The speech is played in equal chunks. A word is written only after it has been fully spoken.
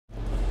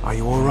Are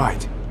you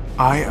alright?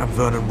 I am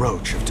Vernon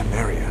Roche of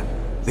Temeria.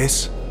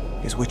 This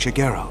is Witcher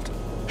Geralt.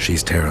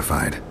 She's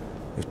terrified.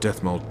 If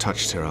Deathmold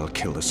touched her, I'll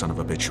kill the son of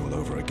a bitch all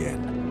over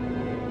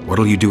again.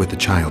 What'll you do with the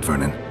child,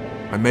 Vernon?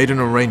 I made an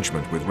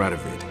arrangement with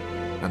Radovid,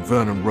 and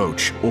Vernon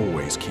Roche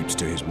always keeps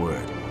to his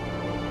word.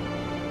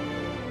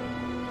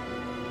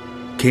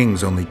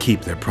 Kings only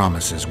keep their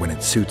promises when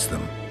it suits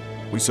them.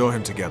 We saw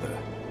him together.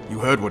 You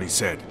heard what he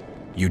said.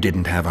 You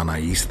didn't have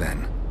Anais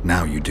then.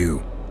 Now you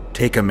do.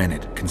 Take a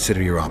minute,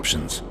 consider your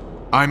options.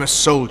 I'm a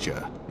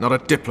soldier, not a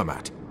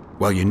diplomat.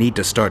 Well, you need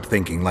to start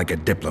thinking like a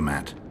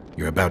diplomat.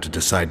 You're about to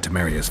decide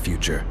Temeria's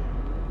future.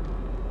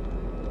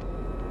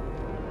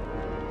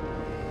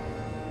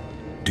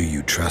 Do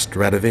you trust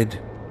Radovid?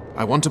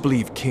 I want to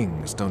believe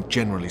kings don't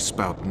generally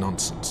spout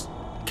nonsense.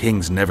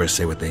 Kings never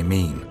say what they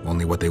mean,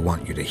 only what they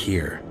want you to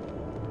hear.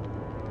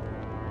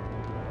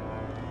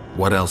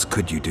 What else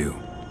could you do?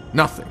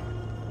 Nothing.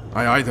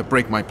 I either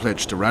break my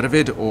pledge to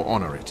Radovid or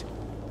honor it.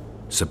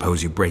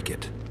 Suppose you break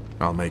it.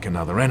 I'll make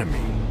another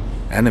enemy.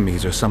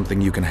 Enemies are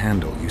something you can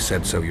handle, you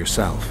said so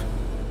yourself.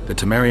 The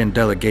Temerian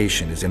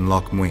delegation is in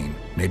Loch Muin.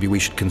 Maybe we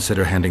should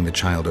consider handing the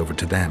child over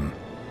to them.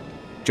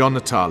 John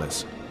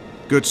Natalis.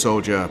 Good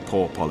soldier,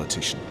 poor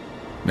politician.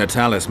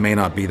 Natalis may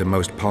not be the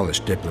most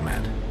polished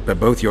diplomat, but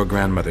both your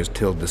grandmothers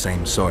tilled the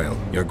same soil.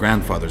 Your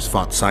grandfathers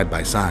fought side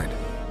by side.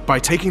 By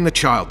taking the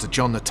child to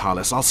John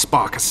Natalis, I'll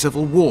spark a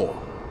civil war.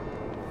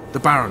 The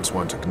barons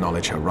won't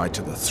acknowledge her right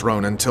to the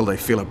throne until they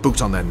feel a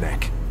boot on their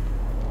neck.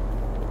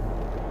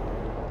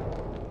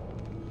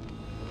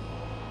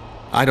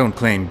 I don't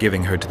claim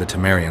giving her to the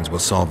Temerians will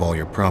solve all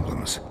your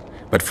problems.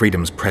 But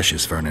freedom's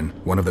precious, Vernon.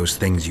 One of those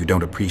things you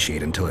don't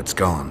appreciate until it's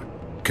gone.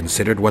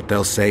 Considered what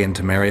they'll say in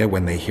Temeria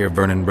when they hear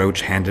Vernon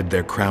Roche handed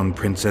their crown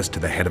princess to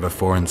the head of a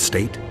foreign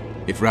state?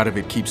 If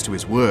Radovid keeps to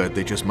his word,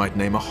 they just might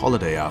name a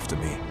holiday after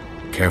me.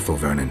 Careful,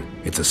 Vernon.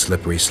 It's a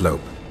slippery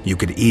slope. You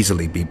could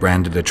easily be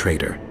branded a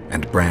traitor,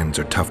 and brands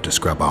are tough to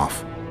scrub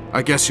off.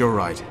 I guess you're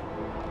right.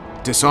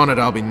 Dishonored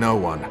I'll be no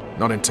one.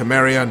 Not in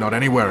Temeria, not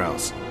anywhere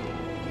else.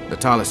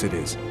 Natalis it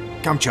is.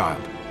 Come,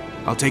 child.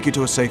 I'll take you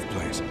to a safe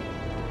place.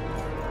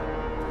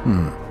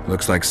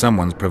 Looks like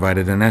someone's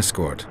provided an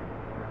escort.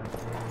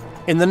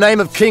 In the name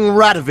of King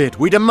Radovid,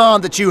 we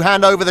demand that you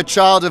hand over the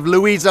child of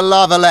Louisa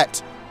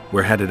Lavalette.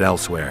 We're headed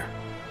elsewhere.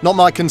 Not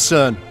my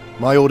concern.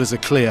 My orders are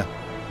clear.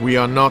 We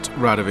are not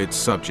Radovid's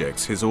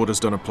subjects. His orders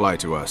don't apply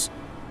to us.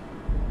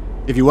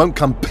 If you won't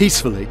come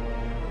peacefully...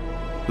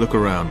 Look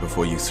around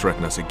before you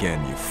threaten us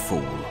again, you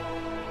fool.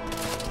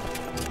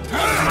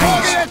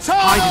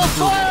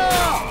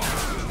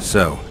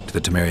 So, to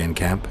the Temerian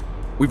camp?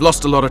 We've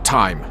lost a lot of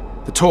time.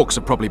 The talks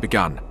have probably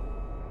begun.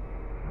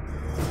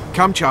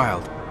 Come,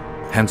 child.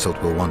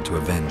 Henselt will want to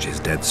avenge his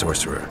dead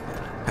sorcerer.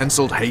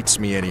 Henselt hates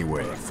me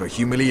anyway, for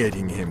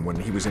humiliating him when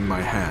he was in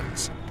my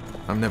hands.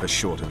 I'm never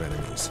short of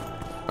enemies.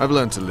 I've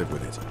learned to live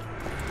with it.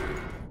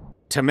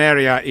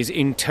 Temeria is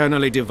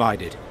internally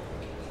divided.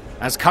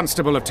 As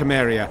Constable of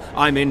Temeria,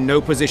 I'm in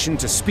no position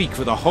to speak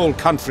for the whole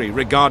country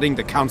regarding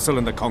the Council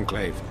and the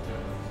Conclave.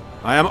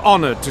 I am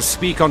honored to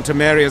speak on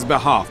Temeria's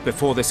behalf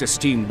before this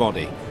esteemed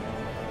body.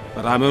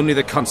 But I'm only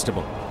the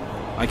Constable.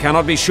 I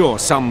cannot be sure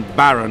some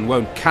Baron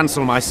won't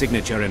cancel my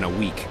signature in a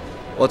week.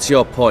 What's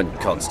your point,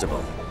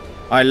 Constable?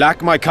 I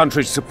lack my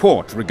country's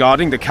support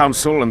regarding the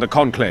Council and the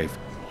Conclave.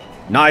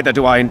 Neither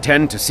do I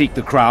intend to seek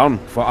the crown,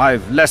 for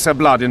I've lesser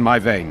blood in my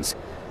veins.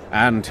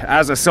 And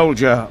as a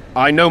soldier,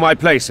 I know my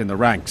place in the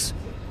ranks.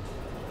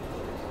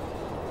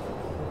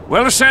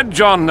 Well said,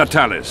 John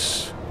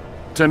Natalis.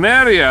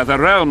 Temeria, the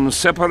realm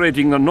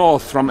separating the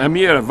north from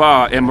Emir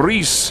Va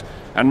Emrys,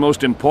 and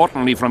most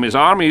importantly from his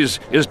armies,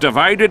 is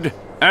divided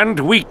and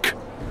weak.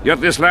 Yet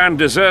this land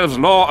deserves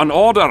law and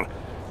order,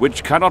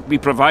 which cannot be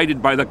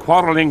provided by the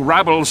quarreling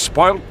rabble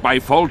spoilt by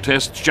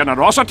Foltest's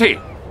generosity.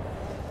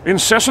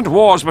 Incessant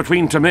wars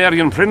between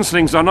Temerian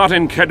princelings are not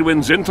in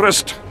Kedwin's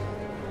interest.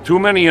 Too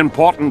many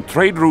important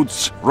trade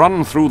routes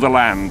run through the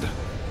land.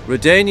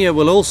 Redania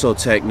will also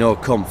take no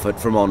comfort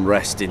from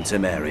unrest in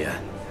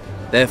Temeria.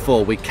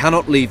 Therefore, we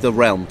cannot leave the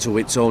realm to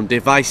its own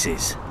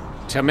devices.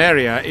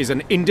 Temeria is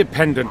an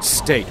independent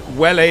state,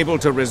 well able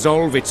to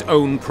resolve its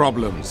own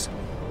problems.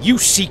 You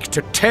seek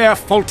to tear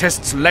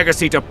Foltest's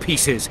legacy to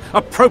pieces,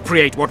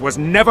 appropriate what was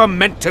never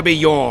meant to be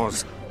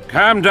yours.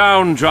 Calm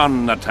down,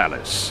 John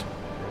Natalis.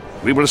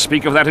 We will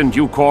speak of that in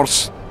due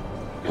course,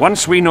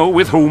 once we know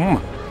with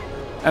whom.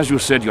 As you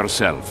said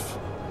yourself,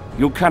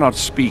 you cannot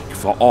speak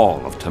for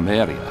all of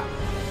Temeria.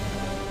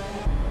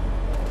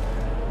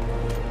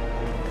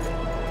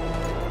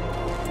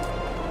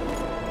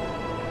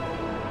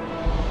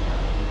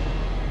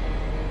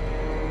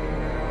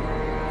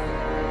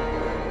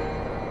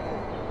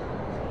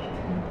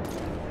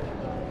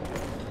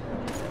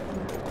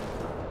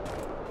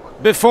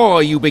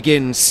 Before you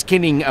begin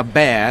skinning a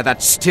bear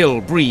that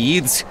still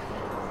breathes,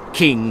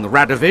 King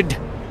Radovid,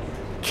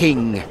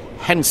 King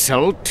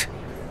Henselt,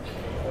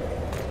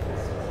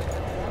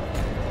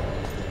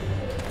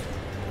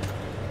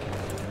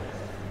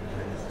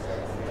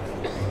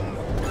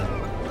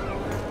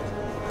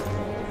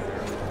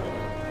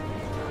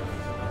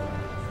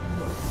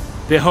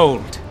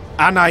 Behold,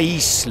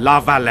 Anais la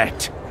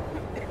Valette.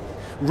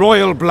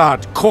 Royal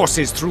blood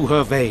courses through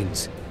her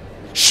veins.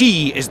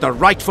 She is the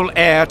rightful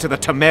heir to the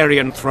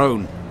Temerian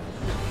throne.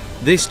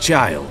 This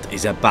child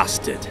is a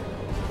bastard.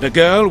 The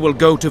girl will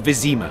go to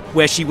Vizima,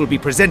 where she will be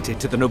presented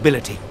to the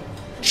nobility.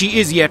 She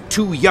is yet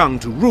too young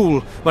to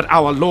rule, but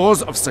our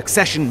laws of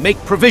succession make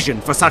provision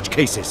for such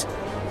cases.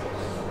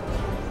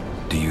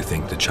 Do you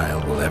think the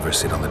child will ever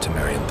sit on the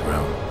Temerian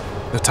throne?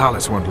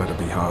 Natalis won't let her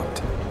be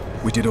harmed.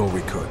 We did all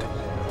we could.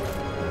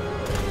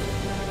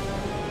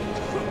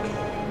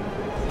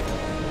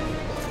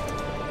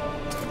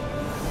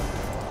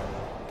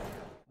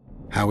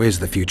 How is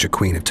the future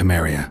Queen of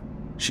Temeria?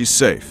 She's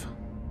safe.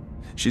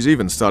 She's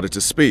even started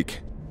to speak.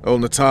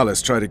 Old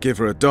Natalis tried to give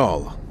her a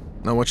doll.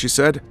 Know what she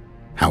said?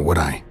 How would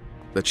I?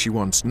 That she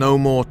wants no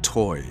more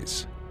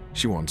toys.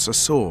 She wants a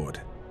sword.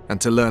 And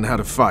to learn how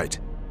to fight.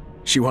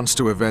 She wants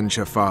to avenge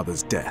her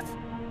father's death.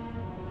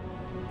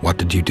 What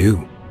did you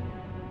do?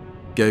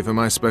 Gave her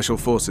my special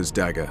forces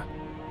dagger.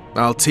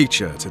 I'll teach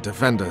her to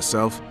defend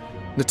herself.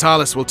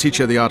 Natalis will teach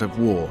her the art of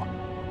war.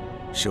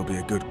 She'll be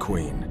a good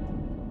queen.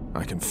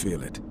 I can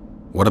feel it.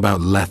 What about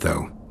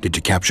Letho? Did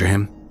you capture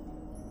him?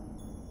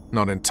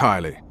 Not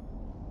entirely.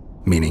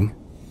 Meaning?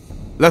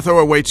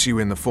 Letho awaits you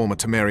in the former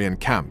Temerian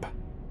camp.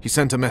 He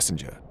sent a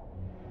messenger.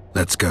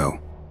 Let's go.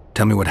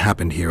 Tell me what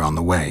happened here on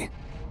the way.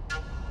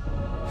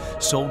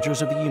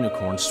 Soldiers of the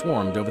Unicorn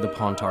swarmed over the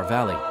Pontar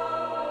Valley.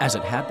 As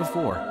it had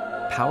before,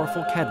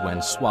 powerful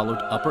Kedwen swallowed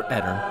Upper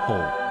Edirn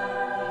whole.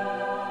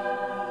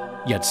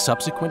 Yet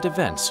subsequent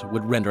events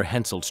would render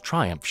Henselt's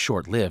triumph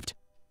short-lived.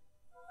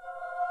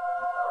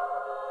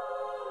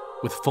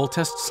 With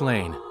Foltest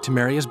slain,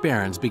 Temeria's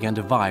barons began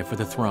to vie for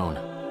the throne.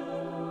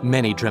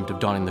 Many dreamt of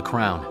donning the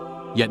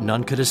crown, yet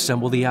none could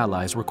assemble the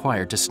allies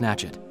required to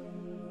snatch it.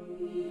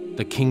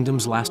 The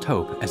kingdom's last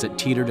hope, as it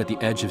teetered at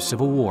the edge of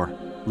civil war,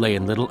 lay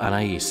in little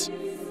Anais.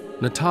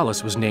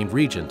 Natalis was named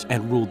regent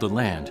and ruled the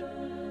land,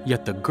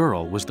 yet the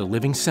girl was the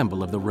living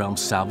symbol of the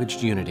realm's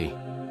salvaged unity.